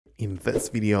In this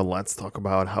video, let's talk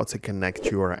about how to connect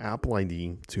your Apple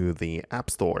ID to the App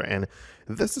Store. And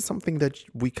this is something that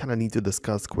we kind of need to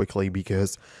discuss quickly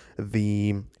because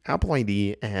the Apple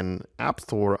ID and App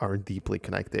Store are deeply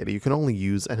connected. You can only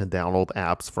use and download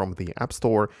apps from the App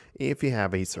Store if you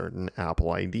have a certain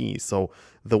Apple ID. So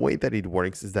the way that it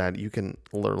works is that you can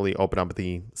literally open up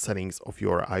the settings of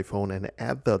your iPhone, and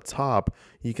at the top,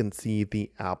 you can see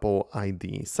the Apple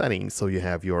ID settings. So you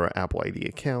have your Apple ID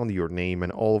account, your name,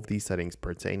 and all of these settings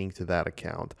pertaining to that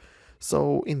account.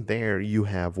 So in there, you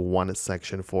have one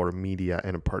section for media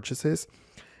and purchases.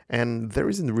 And there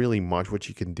isn't really much what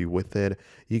you can do with it.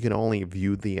 You can only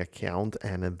view the account,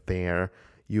 and there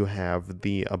you have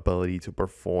the ability to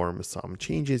perform some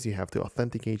changes. You have to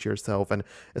authenticate yourself, and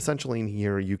essentially in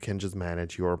here you can just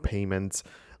manage your payments.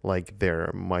 Like there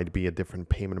might be a different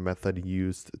payment method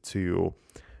used to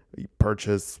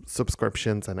purchase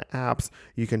subscriptions and apps.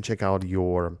 You can check out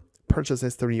your purchase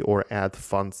history or add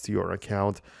funds to your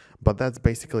account, but that's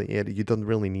basically it. You don't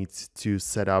really need to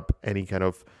set up any kind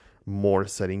of more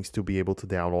settings to be able to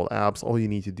download apps. All you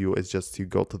need to do is just to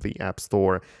go to the App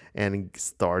Store and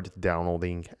start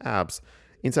downloading apps.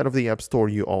 Inside of the App Store,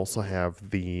 you also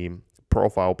have the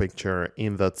profile picture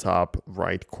in the top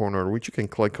right corner, which you can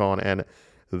click on, and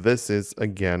this is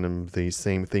again the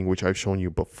same thing which I've shown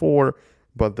you before,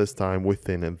 but this time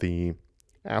within the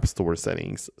App Store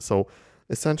settings. So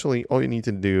essentially, all you need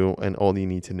to do and all you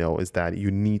need to know is that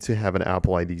you need to have an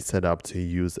Apple ID set up to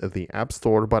use the App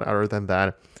Store. But other than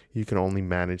that, you can only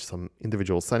manage some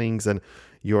individual settings, and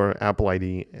your Apple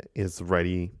ID is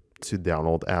ready to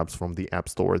download apps from the App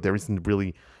Store. There isn't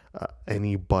really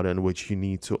any button which you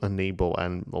need to enable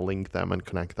and link them and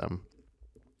connect them.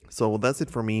 So that's it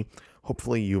for me.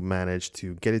 Hopefully you managed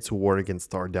to get it to work and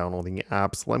start downloading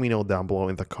apps. Let me know down below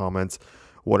in the comments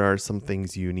what are some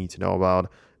things you need to know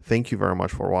about. Thank you very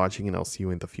much for watching, and I'll see you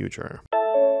in the future.